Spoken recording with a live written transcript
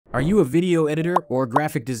Are you a video editor or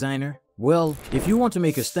graphic designer? Well, if you want to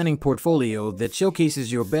make a stunning portfolio that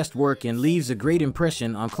showcases your best work and leaves a great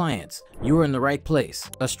impression on clients, you are in the right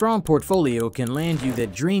place. A strong portfolio can land you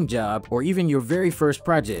that dream job or even your very first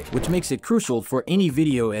project, which makes it crucial for any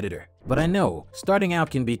video editor. But I know, starting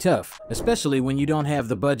out can be tough, especially when you don't have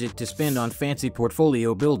the budget to spend on fancy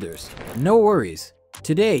portfolio builders. No worries.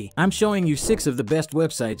 Today, I'm showing you 6 of the best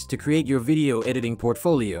websites to create your video editing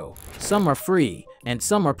portfolio. Some are free, and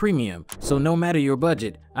some are premium, so no matter your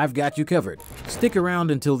budget, I've got you covered. Stick around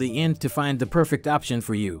until the end to find the perfect option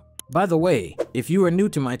for you. By the way, if you are new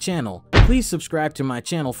to my channel, please subscribe to my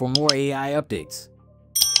channel for more AI updates.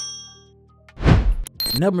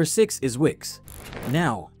 Number 6 is Wix.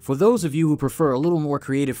 Now, for those of you who prefer a little more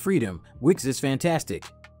creative freedom, Wix is fantastic.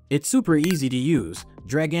 It's super easy to use,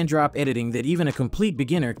 drag and drop editing that even a complete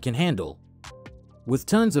beginner can handle. With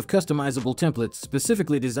tons of customizable templates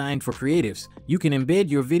specifically designed for creatives, you can embed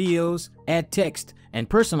your videos, add text, and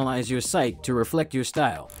personalize your site to reflect your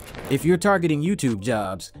style. If you're targeting YouTube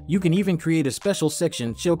jobs, you can even create a special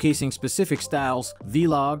section showcasing specific styles,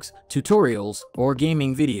 vlogs, tutorials, or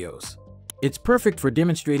gaming videos. It's perfect for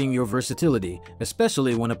demonstrating your versatility,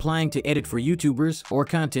 especially when applying to edit for YouTubers or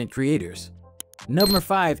content creators. Number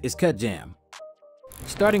 5 is Cutjamm.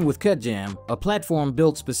 Starting with Cutjamm, a platform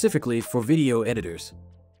built specifically for video editors.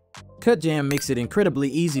 Cutjamm makes it incredibly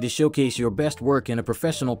easy to showcase your best work in a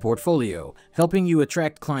professional portfolio, helping you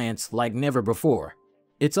attract clients like never before.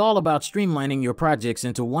 It's all about streamlining your projects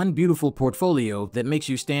into one beautiful portfolio that makes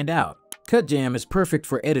you stand out. Cutjamm is perfect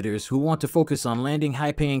for editors who want to focus on landing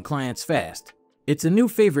high-paying clients fast. It's a new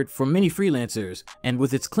favorite for many freelancers, and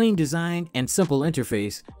with its clean design and simple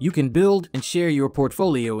interface, you can build and share your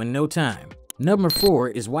portfolio in no time. Number 4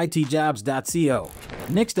 is ytjobs.co.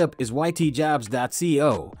 Next up is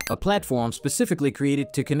ytjobs.co, a platform specifically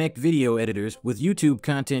created to connect video editors with YouTube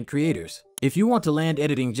content creators. If you want to land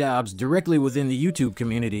editing jobs directly within the YouTube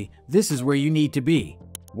community, this is where you need to be.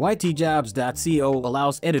 ytjobs.co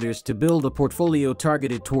allows editors to build a portfolio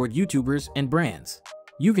targeted toward YouTubers and brands.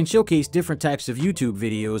 You can showcase different types of YouTube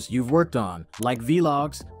videos you've worked on, like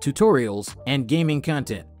vlogs, tutorials, and gaming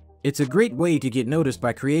content. It's a great way to get noticed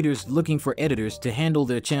by creators looking for editors to handle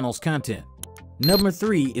their channel's content. Number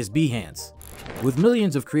 3 is Behance. With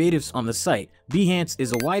millions of creatives on the site, Behance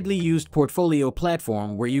is a widely used portfolio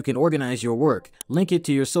platform where you can organize your work, link it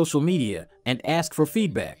to your social media, and ask for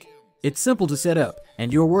feedback. It's simple to set up,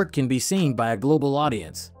 and your work can be seen by a global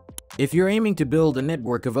audience. If you're aiming to build a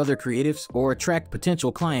network of other creatives or attract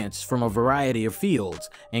potential clients from a variety of fields,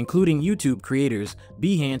 including YouTube creators,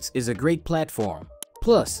 Behance is a great platform.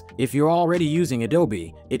 Plus, if you're already using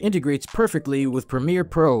Adobe, it integrates perfectly with Premiere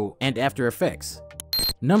Pro and After Effects.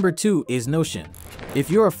 Number 2 is Notion. If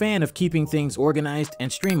you're a fan of keeping things organized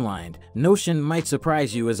and streamlined, Notion might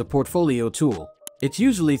surprise you as a portfolio tool. It's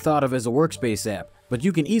usually thought of as a workspace app, but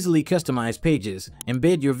you can easily customize pages,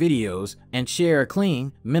 embed your videos, and share a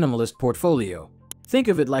clean, minimalist portfolio. Think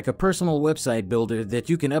of it like a personal website builder that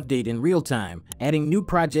you can update in real time, adding new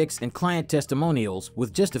projects and client testimonials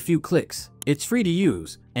with just a few clicks. It's free to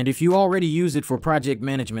use, and if you already use it for project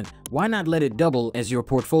management, why not let it double as your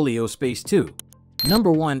portfolio space too?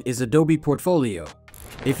 Number 1 is Adobe Portfolio.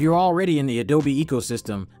 If you're already in the Adobe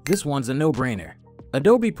ecosystem, this one's a no-brainer.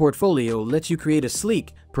 Adobe Portfolio lets you create a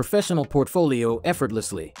sleek, professional portfolio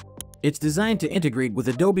effortlessly. It's designed to integrate with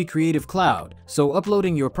Adobe Creative Cloud, so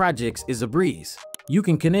uploading your projects is a breeze. You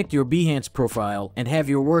can connect your Behance profile and have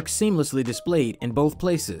your work seamlessly displayed in both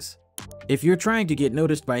places. If you're trying to get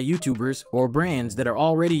noticed by YouTubers or brands that are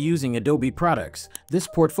already using Adobe products, this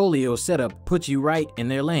portfolio setup puts you right in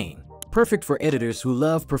their lane. Perfect for editors who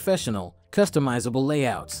love professional, customizable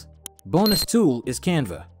layouts. Bonus tool is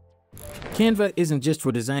Canva. Canva isn't just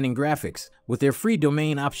for designing graphics. With their free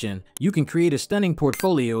domain option, you can create a stunning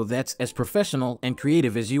portfolio that's as professional and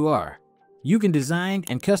creative as you are. You can design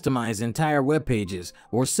and customize entire web pages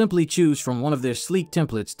or simply choose from one of their sleek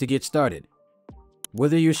templates to get started.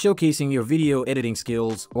 Whether you're showcasing your video editing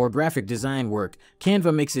skills or graphic design work,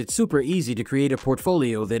 Canva makes it super easy to create a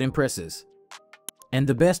portfolio that impresses. And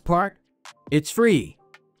the best part? It's free.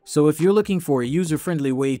 So if you're looking for a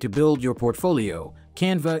user-friendly way to build your portfolio,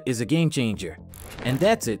 Canva is a game changer. And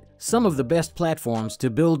that's it, some of the best platforms to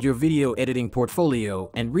build your video editing portfolio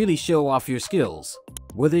and really show off your skills.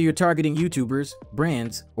 Whether you're targeting YouTubers,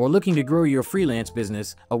 brands, or looking to grow your freelance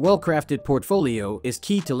business, a well-crafted portfolio is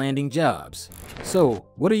key to landing jobs. So,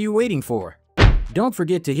 what are you waiting for? Don't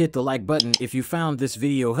forget to hit the like button if you found this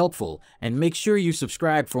video helpful, and make sure you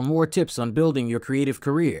subscribe for more tips on building your creative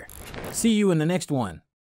career. See you in the next one.